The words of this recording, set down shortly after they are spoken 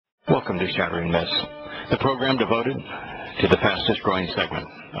Welcome to Shattering Myths, the program devoted to the fastest growing segment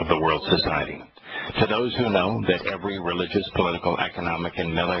of the world's society. To those who know that every religious, political, economic,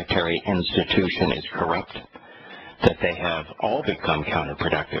 and military institution is corrupt, that they have all become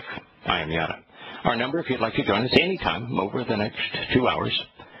counterproductive, I am Yahowah. Our number, if you'd like to join us anytime over the next 2 hours,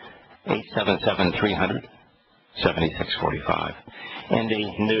 877-300-7645. In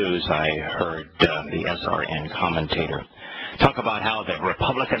the news, I heard the SRN commentator talk about how the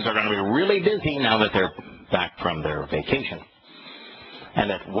Republicans are going to be really busy now that they're back from their vacation. And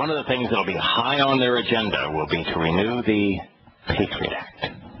that one of the things that will be high on their agenda will be to renew the Patriot Act.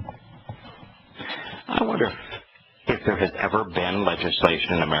 I wonder if there has ever been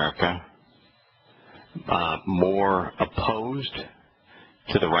legislation in America more opposed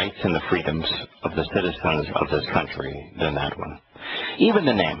to the rights and the freedoms of the citizens of this country than that one. Even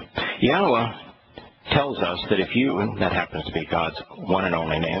the name. Yahowah tells us that if you, and that happens to be God's one and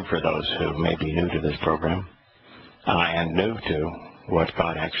only name for those who may be new to this program, and new to what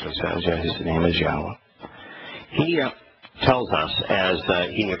God actually says, his name is Yahowah. He tells us as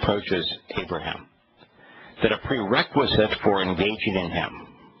he approaches Abraham that a prerequisite for engaging in him,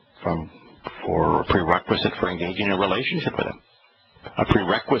 for a prerequisite for engaging in a relationship with him, a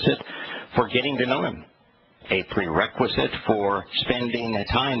prerequisite for getting to know him, a prerequisite for spending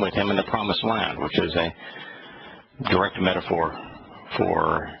time with him in the promised land, which is a direct metaphor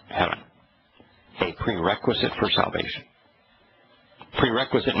for heaven, a prerequisite for salvation.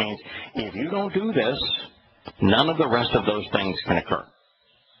 Prerequisite means if you don't do this, none of the rest of those things can occur.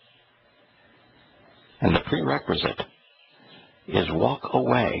 And the prerequisite is walk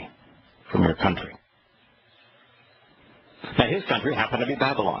away from your country. Now, his country happened to be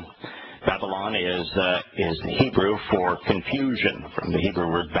Babylon. Babylon is Hebrew for confusion, from the Hebrew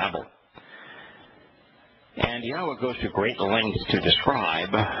word Babel. And Yahowah goes to great lengths to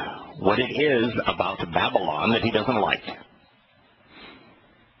describe what it is about Babylon that he doesn't like.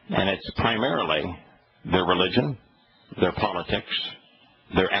 And it's primarily their religion, their politics,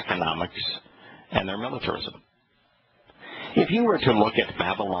 their economics, and their militarism. If you were to look at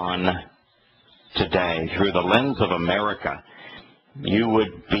Babylon today through the lens of America, you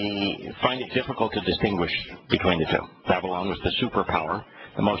would find it difficult to distinguish between the two. Babylon was the superpower,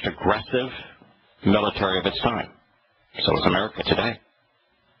 the most aggressive military of its time. So is America today.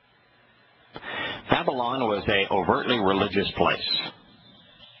 Babylon was an overtly religious place.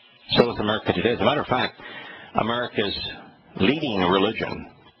 So is America today. As a matter of fact, America's leading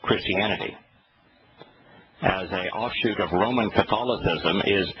religion, Christianity, as an offshoot of Roman Catholicism,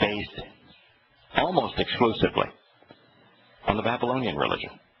 is based almost exclusively on the Babylonian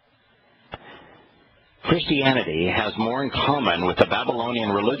religion. Christianity has more in common with the Babylonian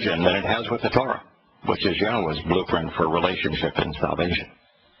religion than it has with the Torah, which is Yahowah's blueprint for relationship and salvation.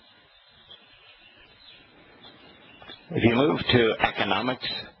 If you move to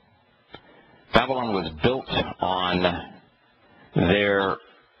economics, Babylon was built on their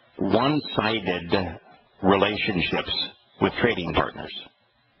one-sided relationships with trading partners.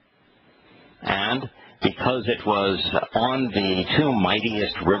 And because it was on the two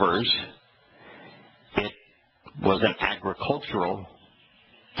mightiest rivers, it was an agricultural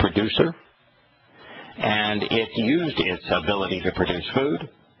producer, and it used its ability to produce food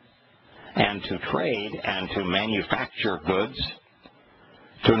and to trade and to manufacture goods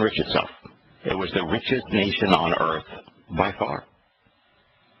to enrich itself. It was the richest nation on earth by far.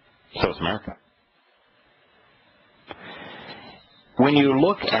 So is America. When you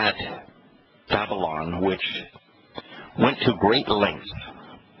look at Babylon, which went to great lengths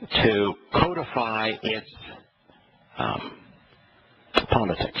to codify its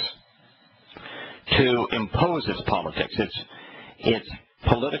politics, to impose its politics, its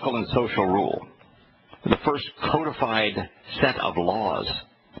political and social rule. The first codified set of laws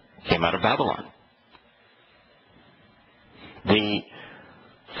came out of Babylon. The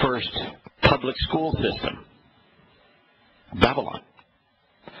first public school system, Babylon.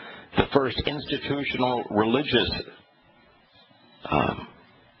 The first institutional religious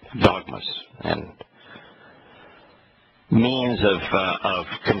dogmas and means of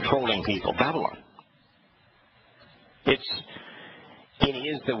controlling people, Babylon. It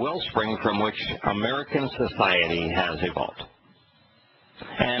is the wellspring from which American society has evolved.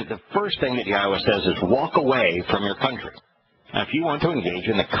 And the first thing that Yahowah says is walk away from your country. Now, if you want to engage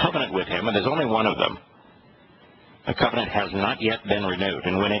in the covenant with him, and there's only one of them, the covenant has not yet been renewed.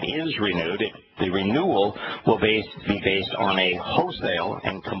 And when it is renewed, the renewal will be based on a wholesale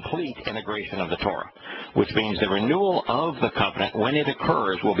and complete integration of the Torah, which means the renewal of the covenant, when it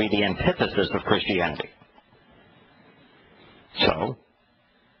occurs, will be the antithesis of Christianity. So,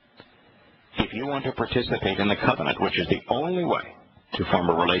 if you want to participate in the covenant, which is the only way to form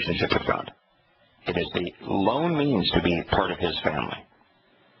a relationship with God, it is the lone means to be part of his family.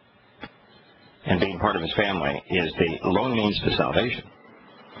 And being part of his family is the lone means to salvation.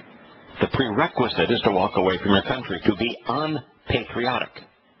 The prerequisite is to walk away from your country, to be unpatriotic.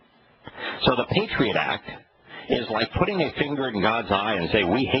 So the Patriot Act is like putting a finger in God's eye and say,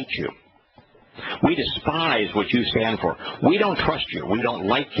 we hate you. We despise what you stand for. We don't trust you. We don't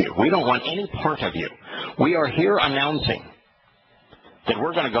like you. We don't want any part of you. We are here announcing that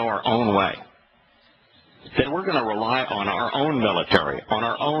we're going to go our own way, that we're going to rely on our own military, on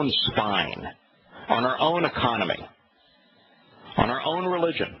our own spine, on our own economy, on our own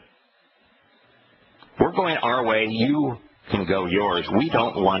religion. We're going our way. You can go yours. We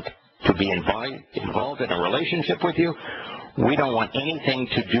don't want to be involved in a relationship with you. We don't want anything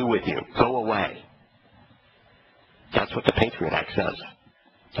to do with you. Go away. That's what the Patriot Act says.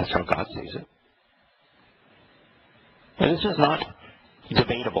 That's how God sees it. And this is not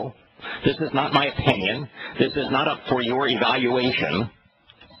debatable. This is not my opinion. This is not up for your evaluation.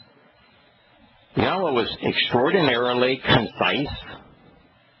 Yahowah was extraordinarily concise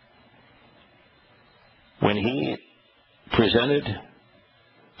when he presented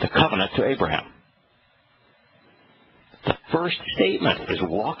the covenant to Abraham. The first statement is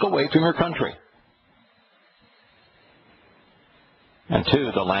walk away from your country and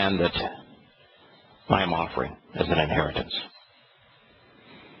to the land that I am offering as an inheritance.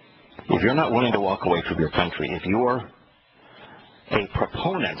 If you're not willing to walk away from your country, if you're a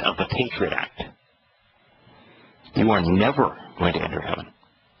proponent of the Patriot Act, you are never going to enter heaven.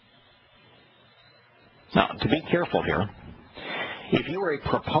 Now, to be careful here, if you are a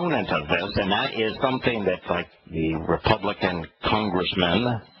proponent of this, and that is something that, like the Republican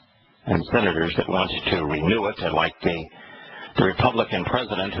congressmen and senators that want to renew it, and like the Republican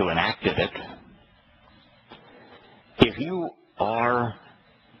president who enacted it, if you are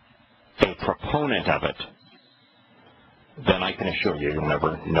a proponent of it, then I can assure you, you'll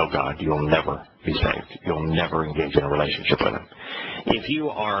never know God. You'll never be saved. You'll never engage in a relationship with him. If you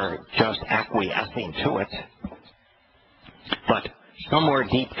are just acquiescing to it, but somewhere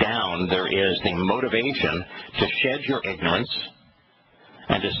deep down there is the motivation to shed your ignorance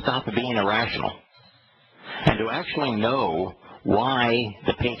and to stop being irrational and to actually know why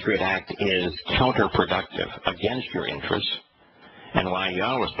the Patriot Act is counterproductive against your interests and why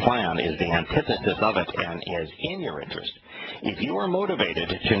Yahowah's plan is the antithesis of it and is in your interest. If you are motivated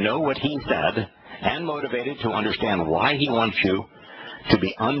to know what he said and motivated to understand why he wants you to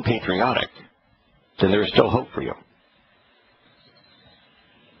be unpatriotic, then there is still hope for you.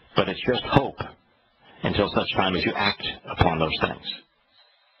 But it's just hope until such time as you act upon those things.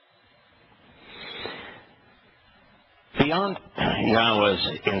 Beyond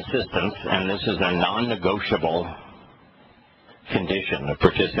Yahowah's insistence, and this is a non-negotiable condition of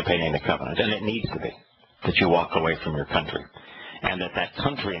participating in the covenant, and it needs to be, that you walk away from your country, and that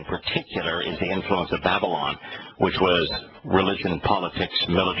country in particular is the influence of Babylon, which was religion, politics,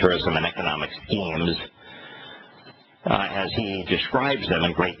 militarism, and economic schemes, as he describes them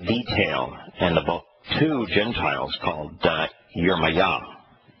in great detail in the book to Gentiles called Yirmiah.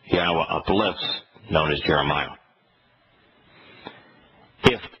 Yahowah uplifts, known as Jeremiah.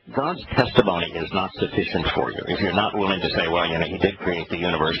 If God's testimony is not sufficient for you, if you're not willing to say, well, he did create the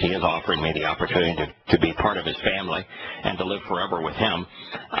universe, he is offering me the opportunity to be part of his family and to live forever with him,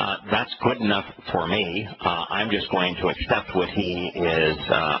 that's good enough for me. I'm just going to accept what he is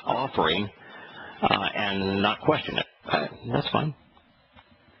offering and not question it. That's fine.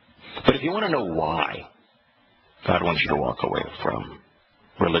 But if you want to know why God wants you to walk away from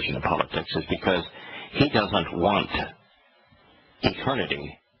religion and politics, is because he doesn't want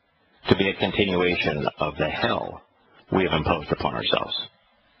eternity to be a continuation of the hell we have imposed upon ourselves.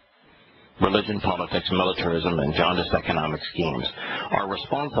 Religion, politics, militarism, and jaundiced economic schemes are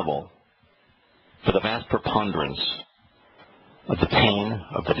responsible for the vast preponderance of the pain,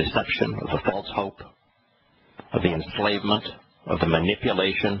 of the deception, of the false hope, of the enslavement, of the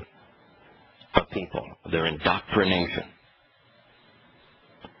manipulation of people, of their indoctrination,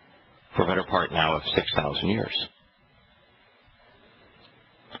 for a better part now of 6,000 years.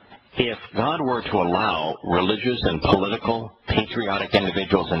 If God were to allow religious and political, patriotic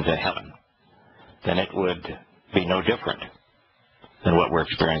individuals into heaven, then it would be no different than what we're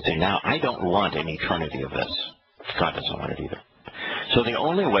experiencing now. I don't want an eternity of this. God doesn't want it either. So the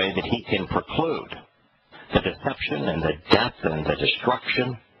only way that he can preclude the deception and the death and the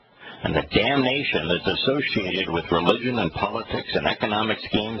destruction and the damnation that's associated with religion and politics and economic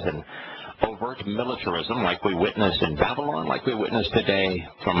schemes and overt militarism like we witness in Babylon, like we witness today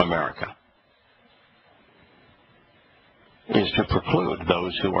from America, is to preclude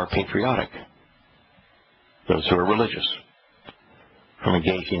those who are patriotic, those who are religious, from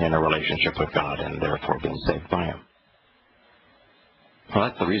engaging in a relationship with God and therefore being saved by Him. Well,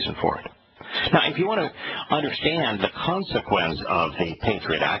 that's the reason for it. Now, if you want to understand the consequence of the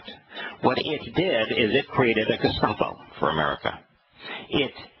Patriot Act, what it did is it created a Gestapo for America.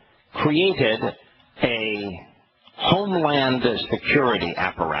 It created a homeland security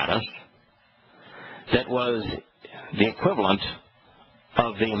apparatus that was the equivalent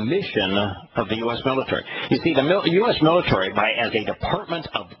of the mission of the U.S. military. You see, the U.S. military, as a Department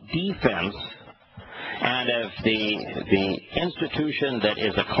of Defense, and of the institution that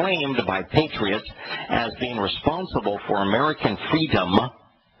is acclaimed by patriots as being responsible for American freedom,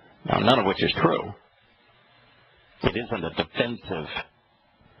 now none of which is true. It isn't a defensive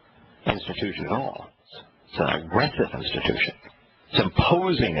institution at all. It's an aggressive institution. It's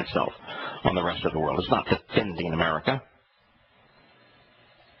imposing itself on the rest of the world. It's not defending America.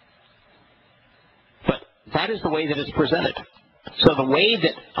 But that is the way that it's presented. So the way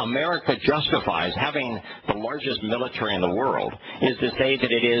that America justifies having the largest military in the world is to say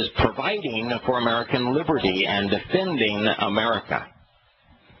that it is providing for American liberty and defending America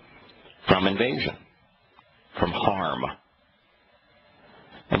from invasion, from harm.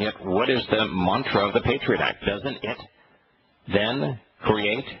 And yet, what is the mantra of the Patriot Act? Doesn't it then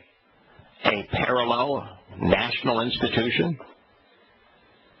create a parallel national institution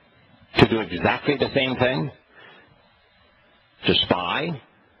to do exactly the same thing? To spy,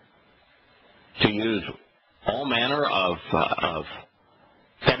 to use all manner of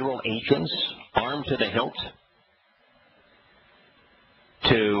federal agents armed to the hilt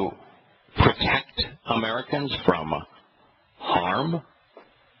to protect Americans from harm?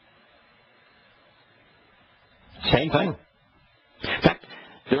 Same thing. In fact,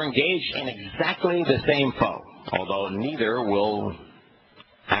 they're engaged in exactly the same foe, although neither will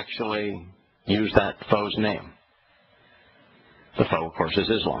actually use that foe's name. The foe, of course, is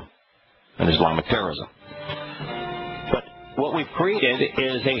Islam and Islamic terrorism. But what we've created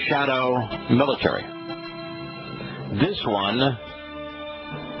is a shadow military. This one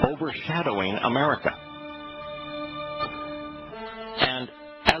overshadowing America. And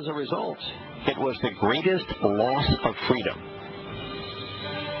as a result, it was the greatest loss of freedom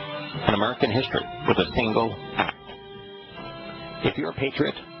in American history with a single act. If you're a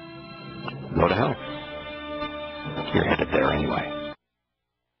patriot, go to hell. You're headed there anyway.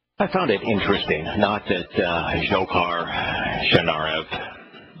 I found it interesting, not that Dzhokhar Tsarnaev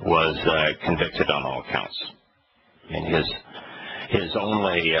was convicted on all counts. And his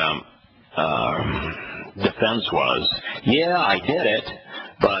only defense was, yeah, I did it,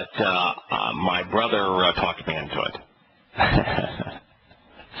 but my brother talked me into it.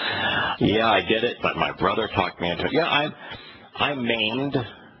 Yeah, I did it, but my brother talked me into it. Yeah, I maimed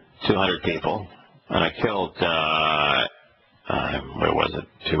 200 people. And I killed, where was it,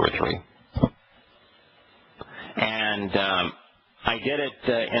 2 or 3. And I did it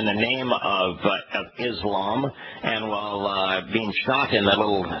in the name of Islam. And while being shot in that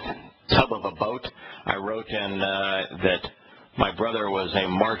little tub of a boat, I wrote in that my brother was a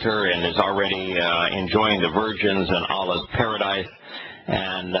martyr and is already enjoying the virgins in Allah's paradise.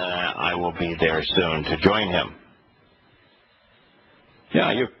 And I will be there soon to join him.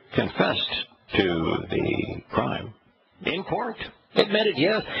 Yeah, you confessed to the crime in court. Admitted,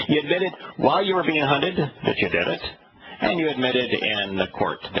 yes. You admitted while you were being hunted that you did it, and you admitted in the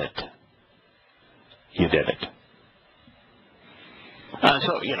court that you did it.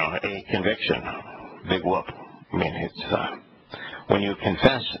 So, you know, a conviction, big whoop. I mean, it's when you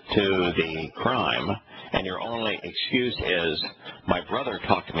confess to the crime and your only excuse is, my brother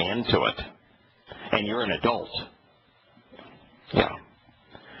talked me into it, and you're an adult. Yeah.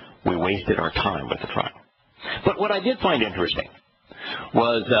 We wasted our time with the trial. But what I did find interesting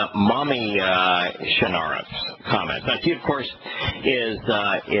was Mommy Tsarnaev's comments. Now, she, of course, is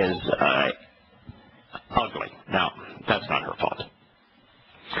ugly. Now, that's not her fault.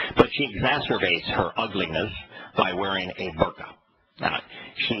 But she exacerbates her ugliness by wearing a burqa. Now,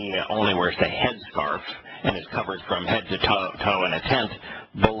 she only wears the headscarf and is covered from head to toe in a tent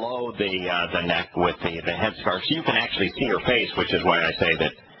below the neck with the headscarf. So you can actually see her face, which is why I say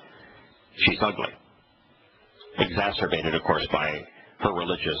that she's ugly. Exacerbated, of course, by her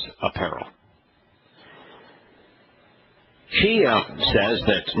religious apparel. She says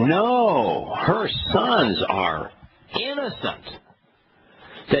that, no, her sons are innocent.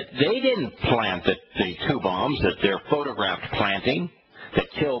 That they didn't plant the 2 bombs that they're photographed planting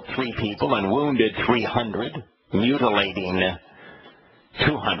that killed 3 people and wounded 300, mutilating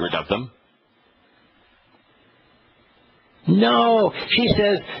 200 of them. No, she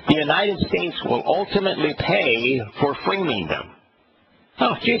says the United States will ultimately pay for framing them.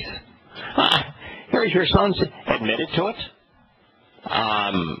 Oh, jeez. Here's your sons admitted to it.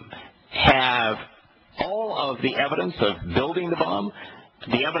 Have all of the evidence of building the bomb,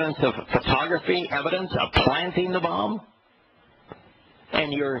 the evidence of photography, evidence of planting the bomb,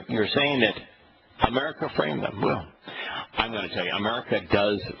 and you're saying that America framed them. Well, I'm going to tell you, America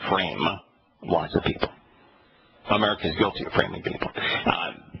does frame lots of people. America is guilty of framing people.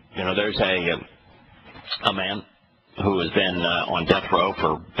 There's a man who has been on death row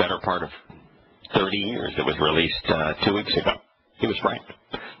for better part of 30 years. It was released 2 weeks ago. He was framed.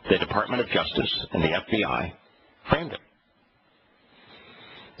 The Department of Justice and the FBI framed him.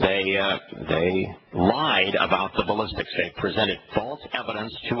 They lied about the ballistics. They presented false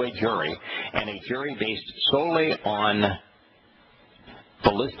evidence to a jury, and a jury based solely on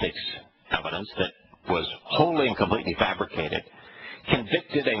ballistics evidence that was wholly and completely fabricated,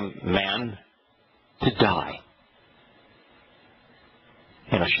 convicted a man to die.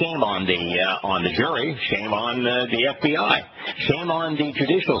 Shame on the jury, shame on the FBI, shame on the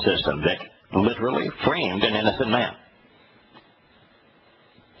judicial system that literally framed an innocent man.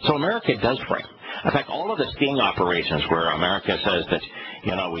 So America does frame. In fact, all of the sting operations where America says that,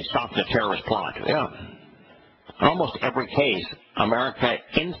 we stopped the terrorist plot. Yeah. In almost every case, America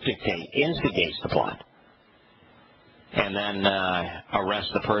instigates the plot and then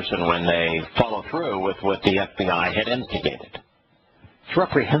arrests the person when they follow through with what the FBI had instigated. It's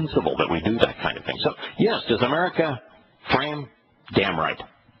reprehensible that we do that kind of thing. So, yes, does America frame? Damn right.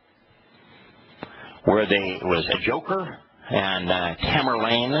 Was a Dzhokhar and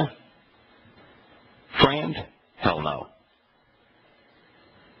Tamerlane framed? Hell no.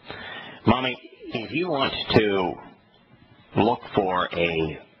 Mommy, if you want to look for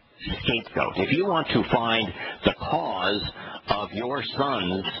a scapegoat, if you want to find the cause of your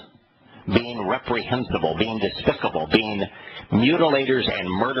sons being reprehensible, being despicable, being mutilators and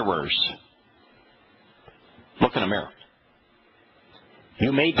murderers, look in a mirror.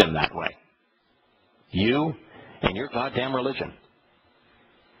 You made them that way. You and your goddamn religion.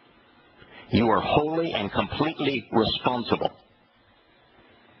 You are wholly and completely responsible.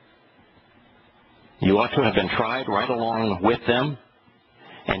 You ought to have been tried right along with them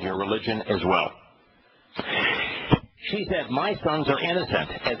and your religion as well. She said, my sons are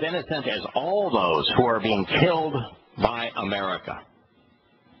innocent as all those who are being killed by America.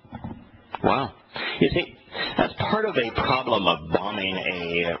 Wow. You see, that's part of a problem of bombing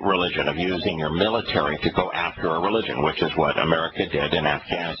a religion, of using your military to go after a religion, which is what America did in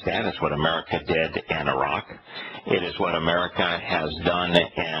Afghanistan. It's what America did in Iraq. It is what America has done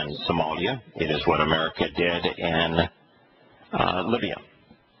in Somalia. It is what America did in Libya.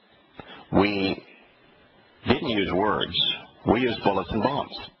 We didn't use words. We used bullets and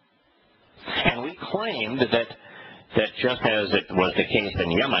bombs. And we claimed that just as it was the case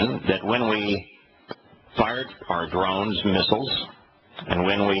in Yemen, that when we fired our drones, missiles, and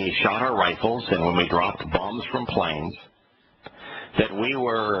when we shot our rifles, and when we dropped bombs from planes, that we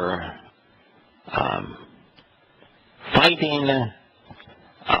were fighting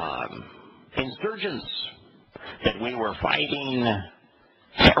insurgents, that we were fighting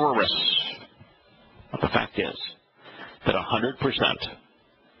terrorists. But the fact is that 100%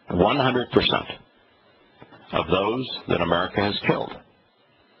 of those that America has killed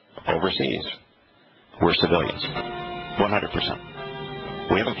overseas were civilians.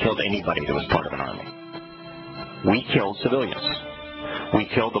 100%. We haven't killed anybody that was part of an army. We killed civilians. We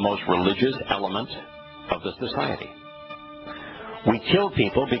killed the most religious element of the society. We killed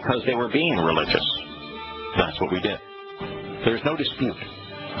people because they were being religious. That's what we did. There's no dispute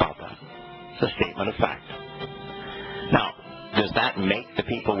about that. It's a statement of fact. Now, does that make the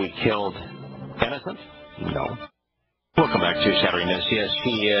people we killed innocent? No. Welcome back to Shattering Myths. Yes,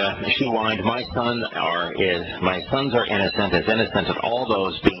 she whined, my sons are innocent as all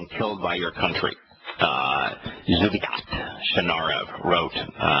those being killed by your country. Zubeidat Tsarnaev wrote,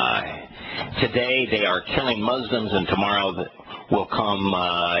 today they are killing Muslims, and tomorrow will come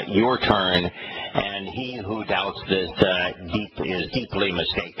your turn, and he who doubts this is deeply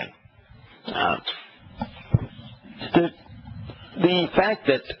mistaken. The fact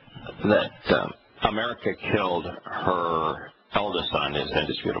that America killed her eldest son is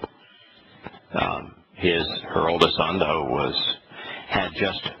indisputable. Her oldest son, though, had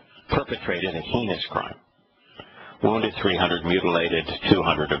just perpetrated a heinous crime. Wounded 300, mutilated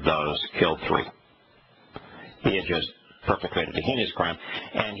 200 of those, killed 3. He had just perpetrated a heinous crime,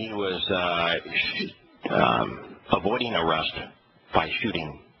 and he was avoiding arrest by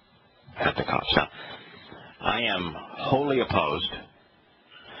shooting at the cops. Now, I am wholly opposed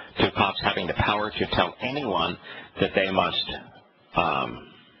to cops having the power to tell anyone that they must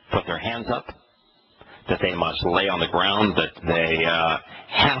put their hands up, that they must lay on the ground, that they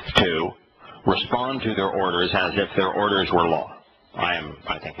have to respond to their orders as if their orders were law.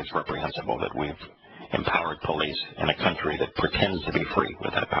 I think it's reprehensible that we've empowered police in a country that pretends to be free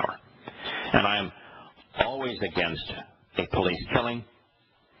with that power. And I am always against a police killing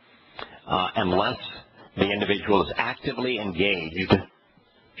unless the individual is actively engaged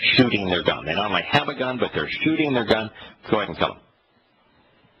shooting their gun. They not only have a gun, but they're shooting their gun. Go ahead and kill them.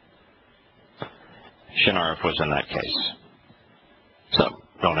 Tsarnaev was in that case. So,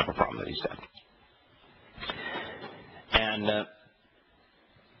 don't have a problem that he's dead. And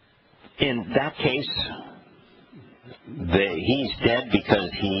in that case, he's dead because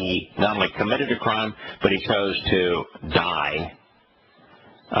he not only committed a crime, but he chose to die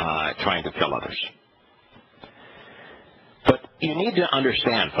trying to kill others. But you need to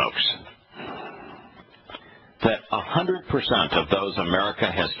understand, folks, that 100% of those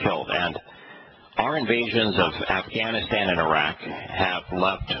America has killed, and our invasions of Afghanistan and Iraq have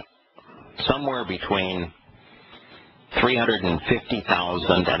left somewhere between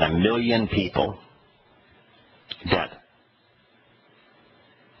 350,000 and 1 million people dead.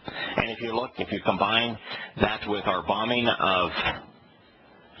 And if you combine that with our bombing of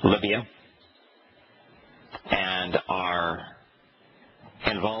Libya and our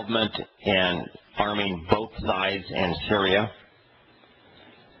involvement in arming both sides in Syria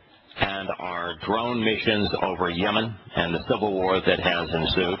and our drone missions over Yemen and the civil war that has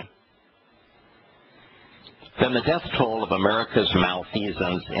ensued, then the death toll of America's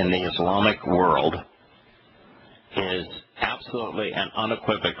malfeasance in the Islamic world is absolutely and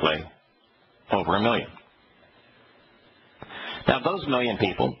unequivocally over 1 million. Now, those 1 million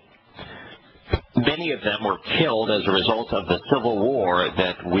people, many of them were killed as a result of the civil war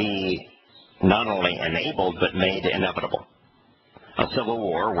that we not only enabled but made inevitable. A civil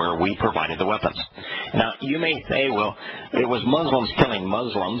war where we provided the weapons. Now, you may say, well, it was Muslims killing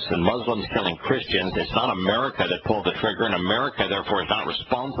Muslims and Muslims killing Christians. It's not America that pulled the trigger, and America, therefore, is not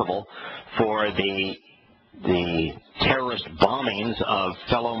responsible for the terrorist bombings of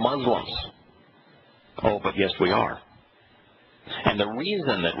fellow Muslims. Oh, but yes, we are. And the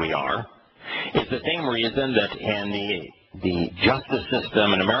reason that we are is the same reason that in the justice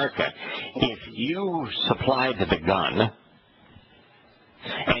system in America, if you supplied the gun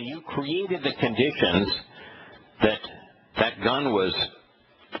and you created the conditions that that gun was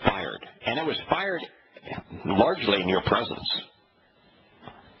fired, and it was fired largely in your presence,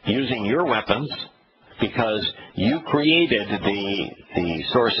 using your weapons because you created the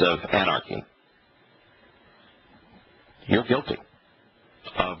source of anarchy, you're guilty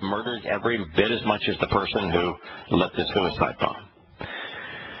of murder every bit as much as the person who lit the suicide bomb.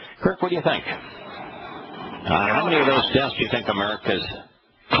 Kirk, what do you think? How many of those deaths do you think America's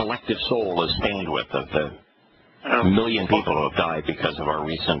collective soul is stained with, of the 1 million people who have died because of our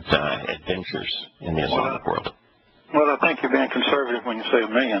recent adventures in the Islamic world? Well, I think you're being conservative when you say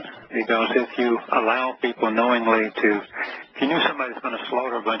 1 million, because if you allow people knowingly to, if you knew somebody's going to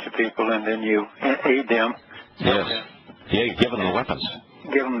slaughter a bunch of people and then you aid them. Yes. Yeah, you give them the weapons.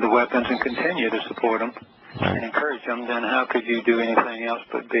 Give them the weapons and continue to support them and encourage them, then how could you do anything else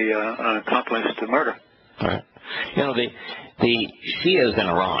but be an accomplice to murder? Right. You know, the Shias in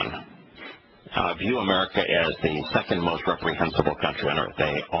Iran view America as the second most reprehensible country on earth.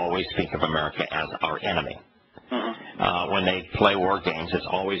 They always speak of America as our enemy. Mm-hmm. When they play war games, it's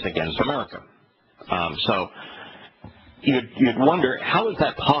always against America. So you'd wonder, how is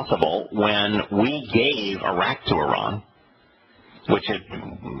that possible when we gave Iraq to Iran, which it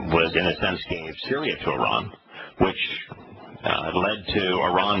was, in a sense, gave Syria to Iran, which led to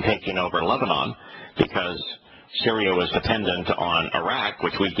Iran taking over Lebanon because Syria was dependent on Iraq,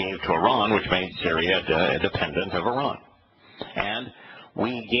 which we gave to Iran, which made Syria dependent of Iran. And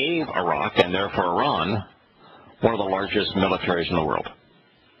we gave Iraq, and therefore Iran, one of the largest militaries in the world.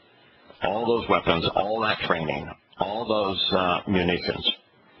 All those weapons, all that training, all those munitions,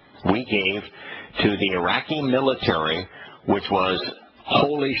 we gave to the Iraqi military, which was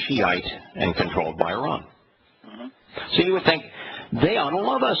wholly Shiite and controlled by Iran. Mm-hmm. So you would think, they ought to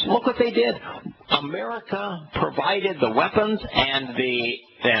love us. Look what they did. America provided the weapons and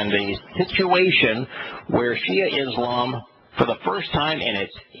the situation where Shia Islam, for the first time in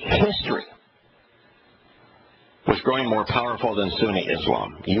its history, was growing more powerful than Sunni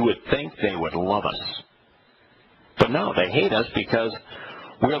Islam. You would think they would love us. But no, they hate us because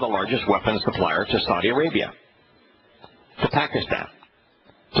we are the largest weapons supplier to Saudi Arabia, to Pakistan,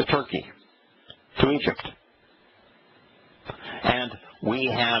 to Turkey, to Egypt, And we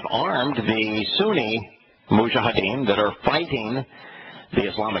have armed the Sunni mujahideen that are fighting the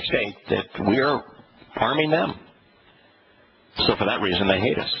Islamic State, that we are arming them. So for that reason, they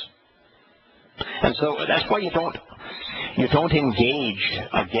hate us. And so that's why you don't engage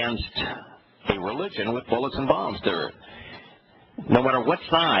against a religion with bullets and bombs. No matter what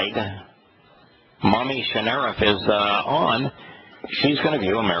side Mommy Tsarnaev is on, she's going to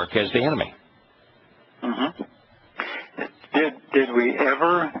view America as the enemy. Mm-hmm.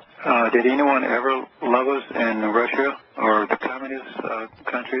 Did anyone ever love us in Russia or the communist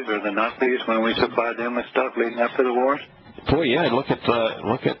countries or the Nazis when we supplied them with stuff leading up to the wars? Boy, yeah. Look at the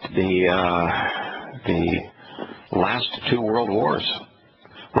last two world wars,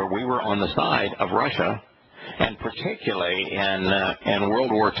 where we were on the side of Russia, and particularly in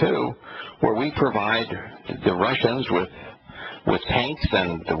World War II, where we provide the Russians with tanks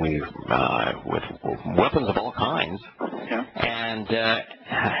and with weapons of all kinds. Yeah.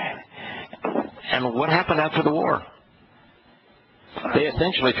 And what happened after the war? They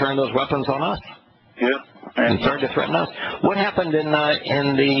essentially turned those weapons on us. Yeah. And started to threaten us. What happened in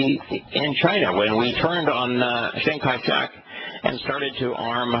China when we turned on Chiang Kai-shek and started to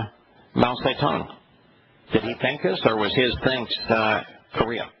arm Mao Zedong? Did he thank us, or was his thanks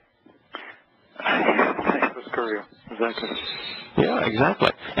Korea? It was Korea, exactly. Yeah,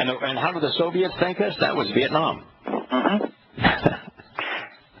 exactly. And how did the Soviets thank us? That was Vietnam. Mm-hmm.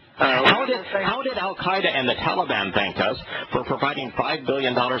 How did Al-Qaeda and the Taliban thank us for providing $5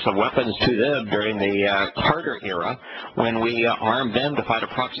 billion of weapons to them during the Carter era when we armed them to fight a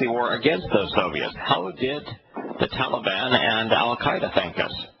proxy war against the Soviets? How did the Taliban and Al-Qaeda thank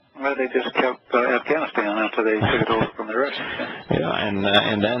us? Well, they just kept Afghanistan after they took it over from the Russians. Yeah,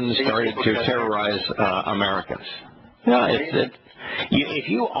 and then started to terrorize Americans. Yeah, if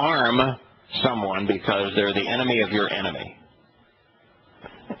you arm someone because they're the enemy of your enemy,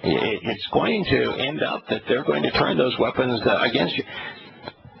 it's going to end up that they're going to turn those weapons against you.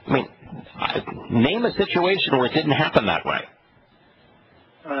 I mean, name a situation where it didn't happen that way.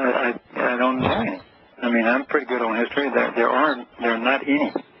 I don't know any. I mean, I'm pretty good on history. There are not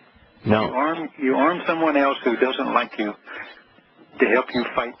any. No. You arm someone else who doesn't like you to help you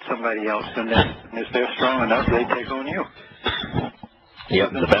fight somebody else, and then if they're strong enough, they take on you.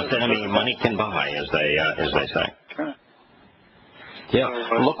 Yep, the best enemy money can buy, as they say. Right. Yeah,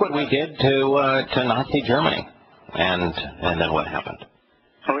 look what we did to Nazi Germany, and then what happened?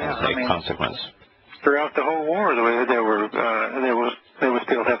 Oh yeah, as a consequence. Throughout the whole war, they were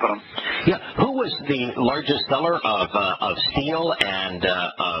still having them. Yeah, who was the largest seller of steel and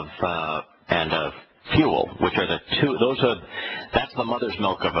of fuel, which are the two? That's the mother's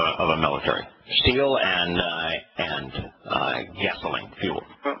milk of a military. Steel and gasoline fuel,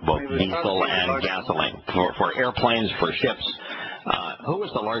 both diesel and gasoline for airplanes, for ships. Who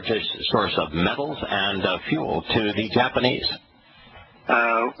was the largest source of metals and fuel to the Japanese?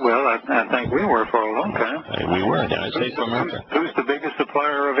 Well, I think we were for a long time. We were, the United States of America. Who's the biggest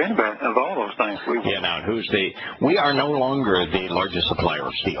supplier of anybody, of all those things? We are no longer the largest supplier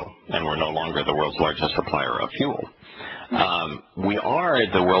of steel, and we're no longer the world's largest supplier of fuel. We are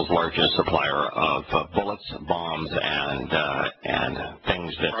the world's largest supplier of bullets, bombs, and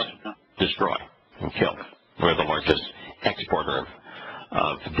things that destroy and kill. We're the largest exporter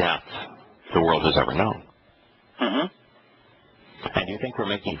of death the world has ever known. Mm-hmm. And do you think we're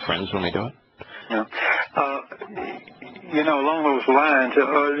making friends when we do it? Yeah. Along those lines,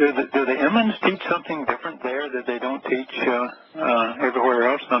 do the Emmons teach something different there that they don't teach everywhere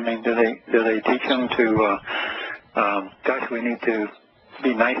else? I mean, do they teach them to, gosh, we need to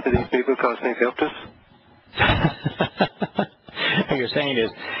be nice to these people because they've helped us? What you're saying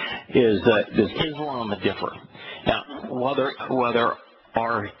is does Islam differ? Now, while there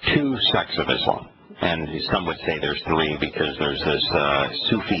are two sects of Islam, and some would say there's three because there's this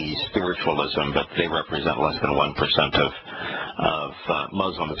Sufi spiritualism, but they represent less than 1% of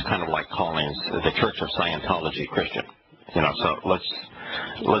Muslims. It's kind of like calling the Church of Scientology Christian. So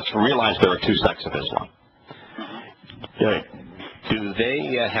let's realize there are two sects of Islam. Do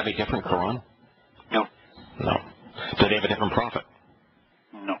they have a different Quran? No. No. Do they have a different prophet?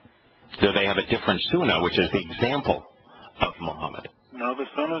 No. Do they have a different Sunnah, which is the example of Muhammad? No, the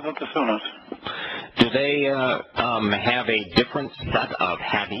Sunnahs are the Sunnahs. Do they have a different set of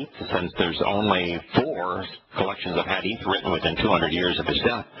hadith, since there's only 4 collections of hadith written within 200 years of his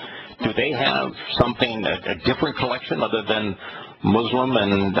death? Do they have something, a different collection other than Muslim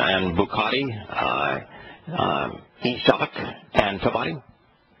and Bukhari, Ishaq, and Tabari?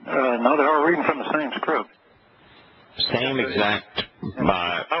 No, they're all reading from the same script. Same exact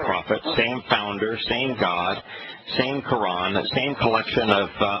prophet. prophet, same founder, same God, same Quran, same collection of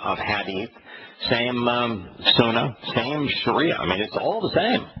hadith, same sunnah, same sharia. I mean, it's all the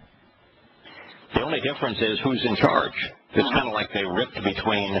same. The only difference is who's in charge. It's kind of like they ripped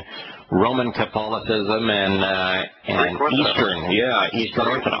between Roman Catholicism and Eastern Orthodox. Yeah,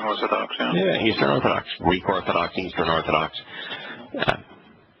 Eastern Orthodox. Greek Orthodox, Eastern Orthodox.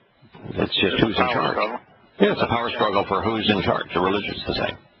 It's just who's in charge. Yeah, it's a power struggle for who's in charge. The religion's the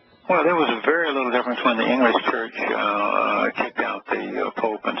same. Well, there was very little difference when the English Church kicked out the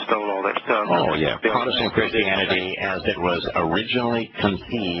Pope and stole all that stuff. Oh, yeah. Protestant Christianity, as it was originally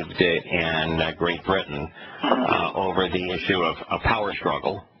conceived in Great Britain, over the issue of power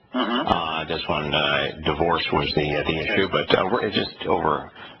struggle. This one, divorce was the issue, but it's just over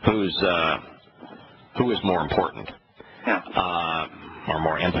who is more important, or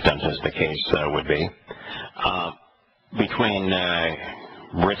more impotent, as the case would be, between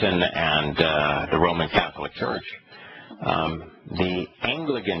Britain and the Roman Catholic Church. The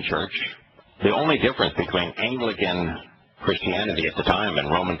Anglican Church, the only difference between Anglican Christianity at the time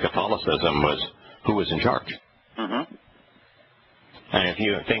and Roman Catholicism was who was in charge. And if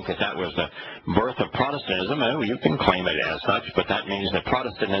you think that was the birth of Protestantism, you can claim it as such, but that means that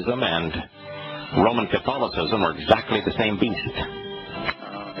Protestantism and Roman Catholicism are exactly the same beast.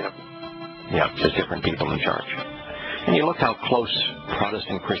 Yeah, just different people in charge. And you look how close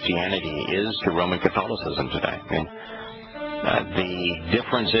Protestant Christianity is to Roman Catholicism today. I mean, the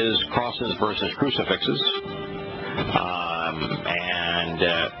difference is crosses versus crucifixes, and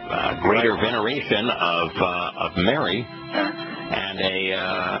greater veneration of Mary and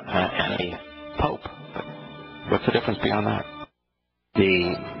a pope. What's the difference beyond that?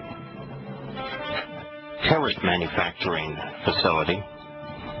 The terrorist manufacturing facility,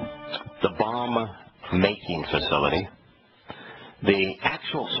 the bomb-making facility, the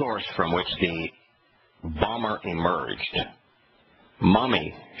actual source from which the bomber emerged,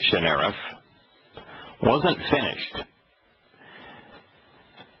 Mommy Tsarnaev, wasn't finished.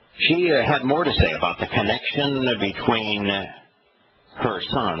 She had more to say about the connection between her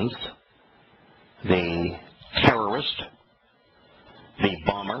sons, the terrorist, the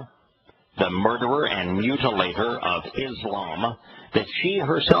bomber, the murderer and mutilator of Islam that she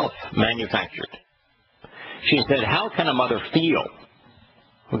herself manufactured. She said, how can a mother feel?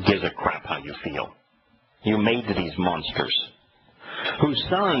 Who gives a crap how you feel? You made these monsters. Whose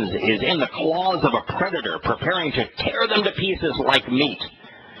sons is in the claws of a predator preparing to tear them to pieces like meat.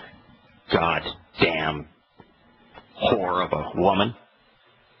 God damn whore of a woman.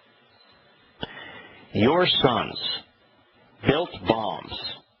 Your sons built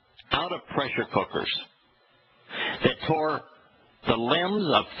bombs out of pressure cookers that tore the limbs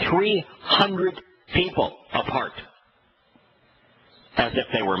of 300 people apart as if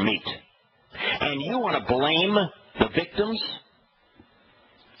they were meat. And you want to blame the victims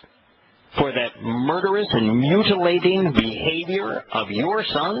for that murderous and mutilating behavior of your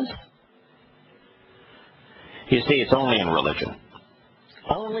sons? You see, it's only in religion.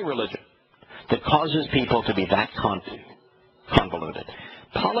 Only religion that causes people to be that convoluted.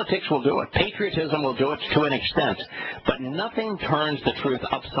 Politics will do it. Patriotism will do it to an extent. But nothing turns the truth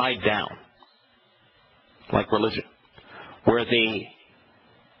upside down like religion, where the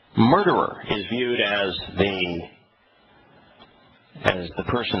murderer is viewed as the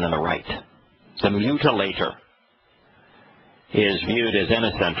person in the right. The mutilator is viewed as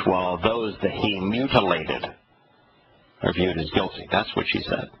innocent, while those that he mutilated are viewed as guilty. That's what she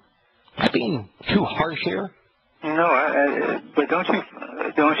said. Am I being too harsh here? No, but don't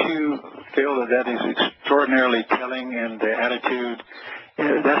you feel that is extraordinarily telling in the attitude?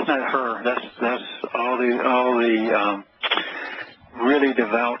 That's not her. That's all the really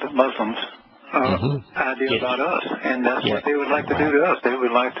devout Muslims idea about us, and that's what they would like to do to us. They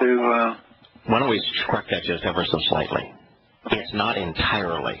would like to. Why don't we correct that just ever so slightly? It's not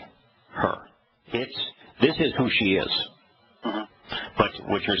entirely her. This is who she is. But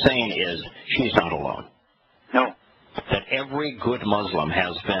what you're saying is she's not alone. No. That every good Muslim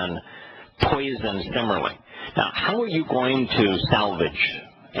has been poisoned similarly. Now, how are you going to salvage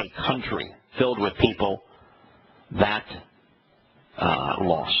a country filled with people that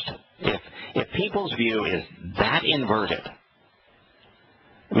lost? If people's view is that inverted,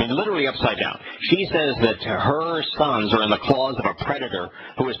 I mean, literally upside down. She says that her sons are in the claws of a predator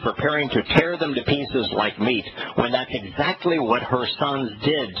who is preparing to tear them to pieces like meat, when that's exactly what her sons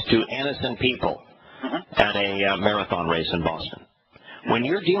did to innocent people at a marathon race in Boston. When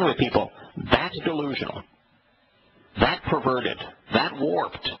you're dealing with people that delusional, that perverted, that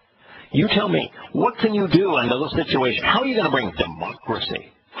warped, you tell me, what can you do in those situations? How are you going to bring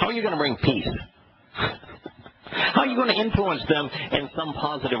democracy How are you going to bring peace? How are you going to influence them in some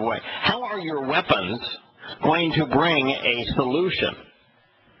positive way? How are your weapons going to bring a solution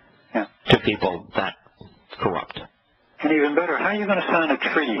to people that corrupt? And even better, how are you going to sign a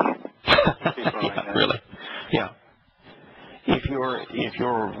treaty? Yeah, really. Yeah. If your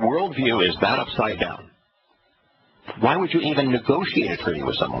worldview is that upside down, why would you even negotiate a treaty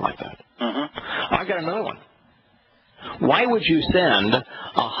with someone like that? Mm-hmm. I got another one. Why would you send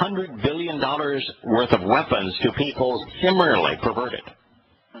 $100 billion worth of weapons to people similarly perverted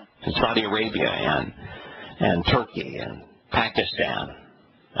in Saudi Arabia and Turkey and Pakistan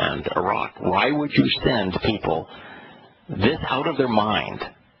and Iraq? Why would you send people this out of their mind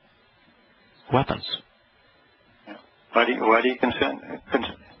weapons? Why do you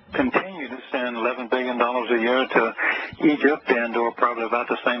continue to send $11 billion a year to Egypt and or probably about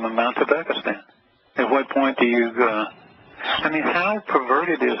the same amount to Pakistan? At what point do you, how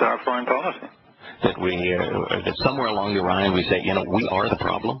perverted is our foreign policy? That somewhere along the line we say, we are the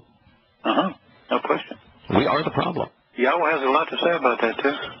problem. No question. We are the problem. Yahowah has a lot to say about that,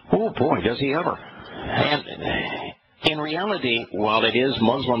 too. Oh, boy, does he ever. And in reality, while it is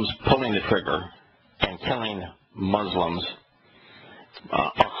Muslims pulling the trigger and killing Muslims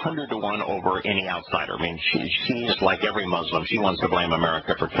 100 to 1 over any outsider. I mean, she's like every Muslim. She wants to blame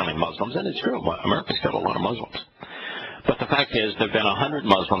America for killing Muslims, and it's true. America's killed a lot of Muslims. But the fact is there have been 100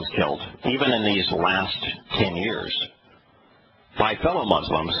 Muslims killed, even in these last 10 years, by fellow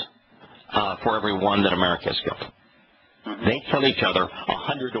Muslims for every one that America has killed. They kill each other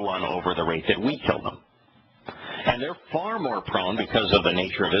 100 to 1 over the rate that we kill them. And they're far more prone, because of the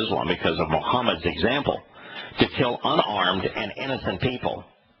nature of Islam, because of Muhammad's example, to kill unarmed and innocent people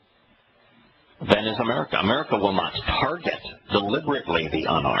than is America. America will not target deliberately the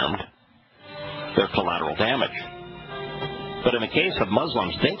unarmed. They're collateral damage. But in the case of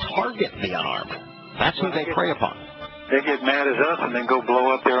Muslims, they target the unarmed. That's who they prey upon. They get mad at us and then go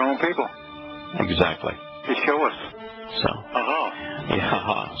blow up their own people. Exactly. To show us. So.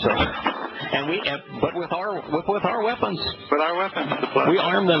 Yeah. So. And but with our weapons. With our weapons. We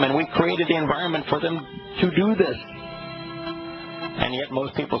arm them, and we created the environment for them to do this. And yet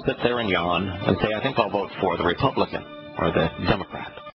most people sit there and yawn and say, I think I'll vote for the Republican or the Democrat.